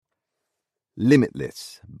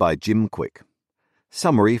Limitless by Kwik.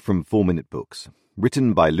 Summary from 4-Minute Books.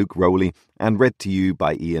 Written by Luke Rowley and read to you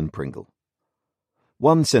by Ian Pringle.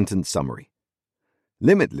 1-sentence summary.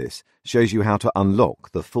 Limitless shows you how to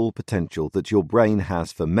unlock the full potential that your brain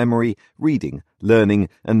has for memory, reading, learning,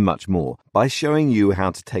 and much more by showing you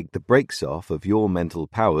how to take the brakes off of your mental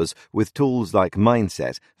powers with tools like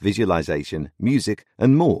mindset, visualization, music,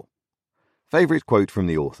 and more. Favorite quote from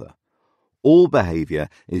the author. All behavior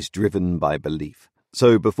is driven by belief.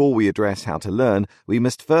 So before we address how to learn, we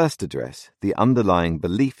must first address the underlying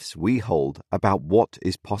beliefs we hold about what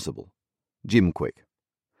is possible. Kwik.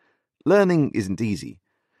 Learning isn't easy.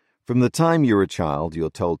 From the time you're a child, you're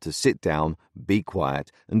told to sit down, be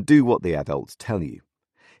quiet, and do what the adults tell you.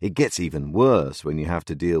 It gets even worse when you have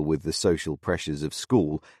to deal with the social pressures of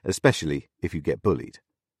school, especially if you get bullied.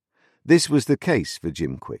 This was the case for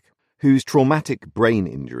Kwik, whose traumatic brain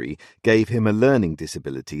injury gave him a learning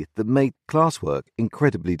disability that made classwork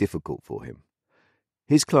incredibly difficult for him.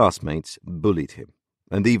 His classmates bullied him,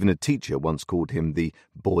 and even a teacher once called him the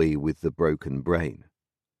boy with the broken brain.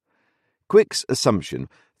 Kwik's assumption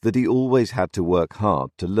that he always had to work hard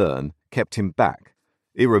to learn kept him back.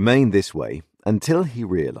 It remained this way until he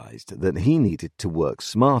realized that he needed to work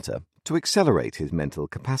smarter to accelerate his mental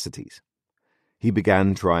capacities. He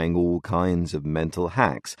began trying all kinds of mental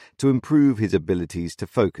hacks to improve his abilities to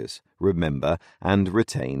focus, remember, and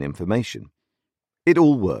retain information. It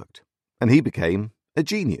all worked, and he became a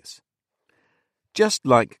genius. Just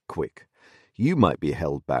like Kwik, you might be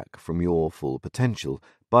held back from your full potential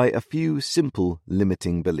by a few simple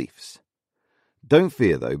limiting beliefs. Don't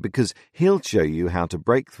fear, though, because he'll show you how to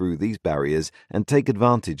break through these barriers and take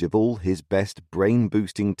advantage of all his best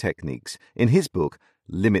brain-boosting techniques in his book,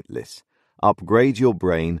 Limitless. Upgrade your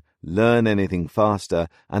brain, learn anything faster,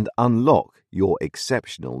 and unlock your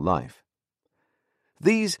exceptional life.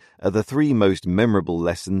 These are the 3 most memorable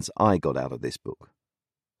lessons I got out of this book.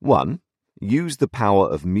 1. Use the power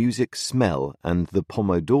of music, smell, and the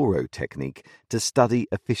Pomodoro technique to study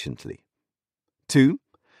efficiently. 2.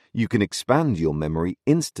 You can expand your memory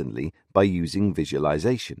instantly by using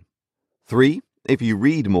visualization. 3. If you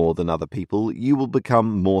read more than other people, you will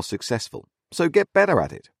become more successful, so get better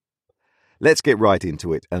at it. Let's get right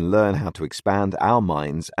into it and learn how to expand our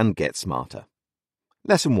minds and get smarter.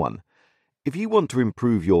 Lesson 1. If you want to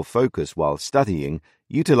improve your focus while studying,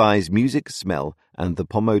 utilize music, smell, and the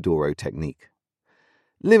Pomodoro technique.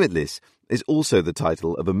 Limitless is also the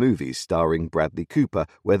title of a movie starring Bradley Cooper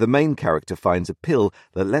where the main character finds a pill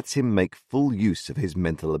that lets him make full use of his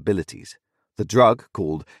mental abilities. The drug,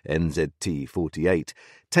 called NZT-48,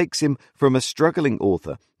 takes him from a struggling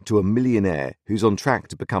author to a millionaire who's on track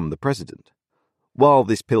to become the president. While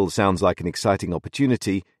this pill sounds like an exciting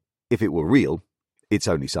opportunity, if it were real, it's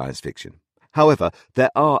only science fiction. However, there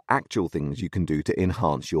are actual things you can do to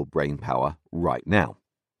enhance your brain power right now.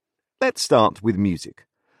 Let's start with music.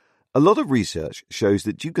 A lot of research shows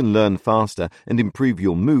that you can learn faster and improve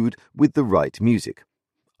your mood with the right music.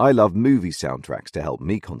 I love movie soundtracks to help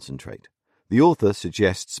me concentrate. The author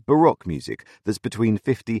suggests Baroque music that's between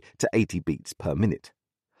 50 to 80 beats per minute.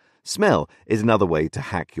 Smell is another way to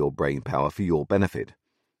hack your brain power for your benefit.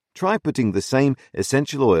 Try putting the same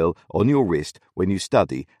essential oil on your wrist when you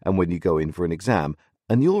study and when you go in for an exam,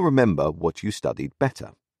 and you'll remember what you studied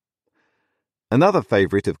better. Another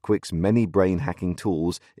favorite of Kwik's many brain-hacking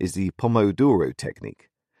tools is the Pomodoro technique.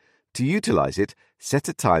 To utilize it, set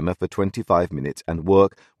a timer for 25 minutes and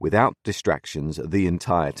work without distractions the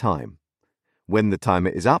entire time. When the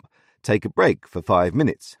timer is up, take a break for 5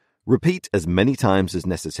 minutes. Repeat as many times as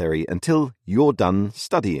necessary until you're done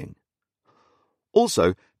studying.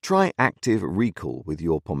 Also, try active recall with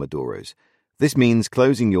your Pomodoros. This means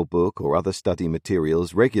closing your book or other study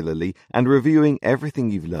materials regularly and reviewing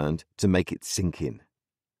everything you've learned to make it sink in.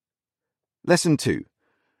 Lesson 2.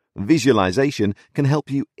 Visualization can help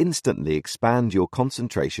you instantly expand your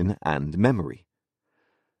concentration and memory.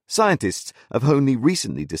 Scientists have only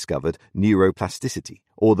recently discovered neuroplasticity,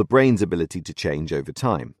 or the brain's ability to change over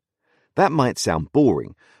time. That might sound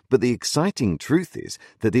boring, but the exciting truth is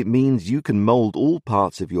that it means you can mold all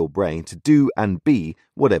parts of your brain to do and be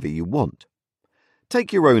whatever you want.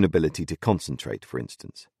 Take your own ability to concentrate, for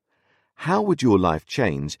instance. How would your life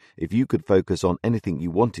change if you could focus on anything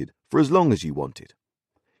you wanted for as long as you wanted?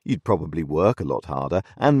 You'd probably work a lot harder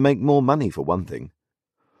and make more money, for one thing.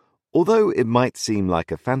 Although it might seem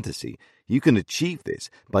like a fantasy, you can achieve this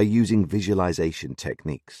by using visualization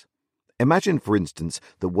techniques. Imagine, for instance,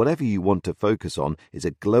 that whatever you want to focus on is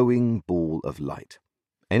a glowing ball of light.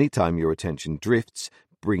 Anytime your attention drifts,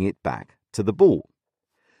 bring it back to the ball.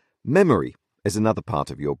 Memory is another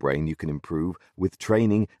part of your brain you can improve with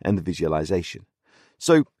training and visualization.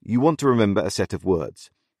 So, you want to remember a set of words.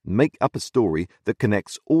 Make up a story that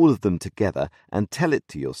connects all of them together and tell it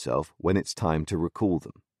to yourself when it's time to recall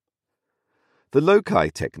them. The loci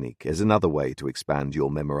technique is another way to expand your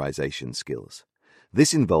memorization skills.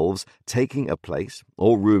 This involves taking a place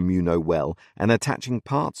or room you know well and attaching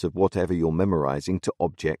parts of whatever you're memorizing to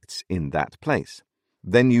objects in that place.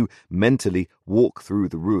 Then you mentally walk through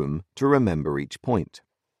the room to remember each point.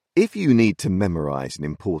 If you need to memorize an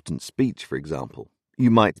important speech, for example, you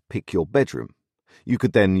might pick your bedroom. You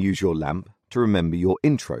could then use your lamp to remember your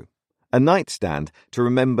intro, a nightstand to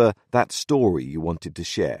remember that story you wanted to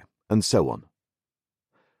share, and so on.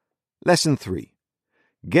 Lesson 3.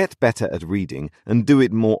 Get better at reading and do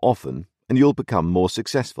it more often, and you'll become more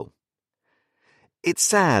successful. It's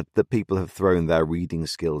sad that people have thrown their reading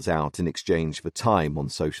skills out in exchange for time on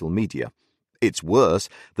social media. It's worse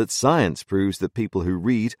that science proves that people who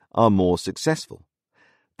read are more successful.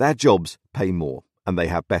 Their jobs pay more, and they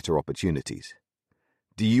have better opportunities.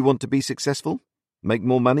 Do you want to be successful? Make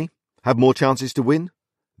more money? Have more chances to win?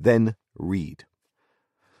 Then read.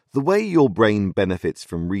 The way your brain benefits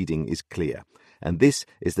from reading is clear, and this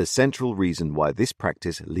is the central reason why this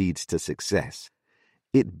practice leads to success.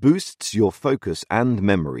 It boosts your focus and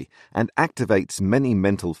memory and activates many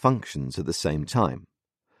mental functions at the same time.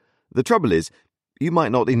 The trouble is, you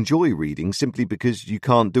might not enjoy reading simply because you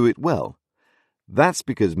can't do it well. That's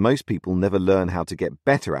because most people never learn how to get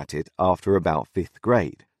better at it after about 5th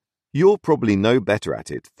grade. You're probably no better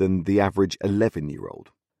at it than the average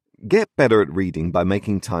 11-year-old. Get better at reading by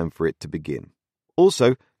making time for it to begin.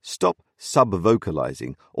 Also, stop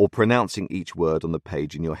sub-vocalizing or pronouncing each word on the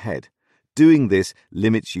page in your head. Doing this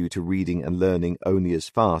limits you to reading and learning only as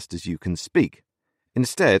fast as you can speak.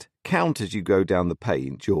 Instead, count as you go down the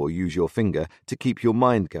page or use your finger to keep your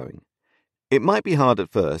mind going. It might be hard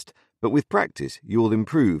at first, but with practice you'll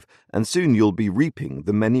improve and soon you'll be reaping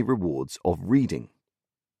the many rewards of reading.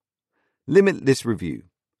 Limitless review.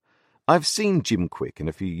 I've seen Jim Kwik in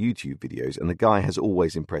a few YouTube videos and the guy has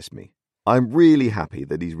always impressed me. I'm really happy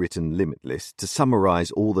that he's written Limitless to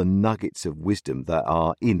summarize all the nuggets of wisdom that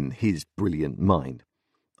are in his brilliant mind.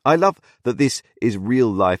 I love that this is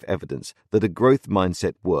real-life evidence that a growth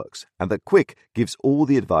mindset works and that Kwik gives all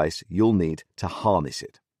the advice you'll need to harness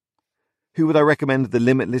it. Who would I recommend the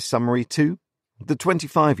Limitless summary to? The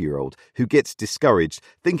 25-year-old who gets discouraged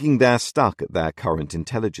thinking they're stuck at their current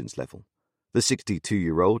intelligence level. The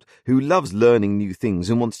 62-year-old who loves learning new things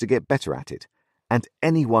and wants to get better at it. And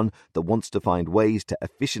anyone that wants to find ways to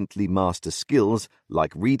efficiently master skills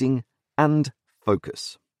like reading and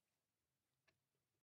focus.